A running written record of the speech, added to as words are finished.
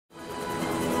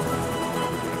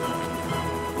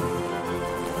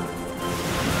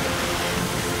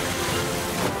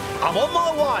I'm on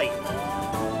my way.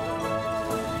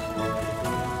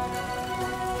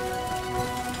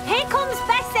 Here comes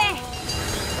Bessie.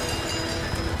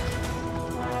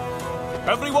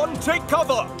 Everyone take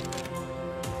cover.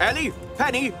 Ellie,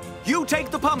 Penny, you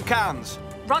take the pump cans.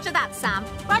 Roger that, Sam.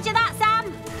 Roger that,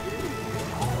 Sam.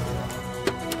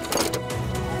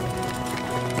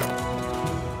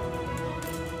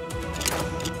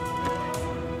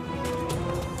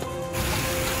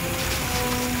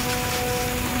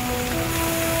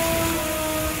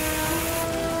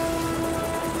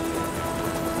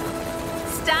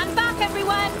 Stand back,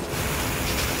 everyone.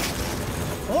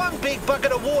 One big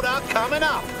bucket of water coming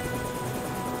up.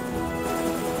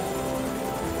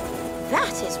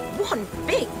 That is one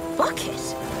big bucket.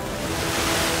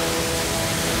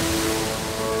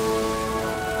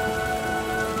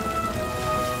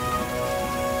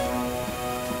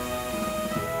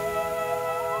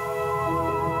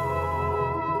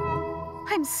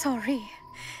 I'm sorry.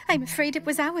 I'm afraid it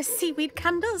was our seaweed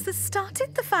candles that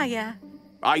started the fire.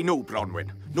 I know,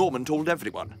 Bronwyn. Norman told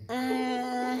everyone.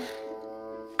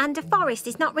 And a forest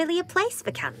is not really a place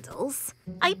for candles.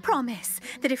 I promise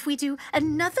that if we do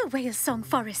another whale song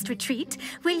forest retreat,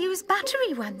 we'll use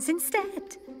battery ones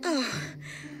instead. Oh,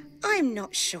 I'm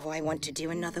not sure I want to do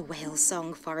another whale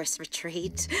song forest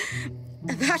retreat.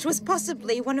 That was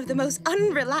possibly one of the most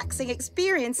unrelaxing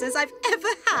experiences I've ever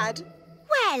had.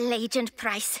 Well, Agent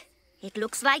Price, it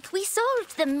looks like we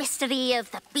solved the mystery of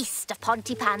the beast of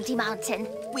Pontypandy Mountain.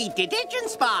 We did,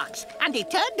 Agent Sparks, and it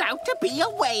turned out to be a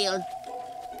whale.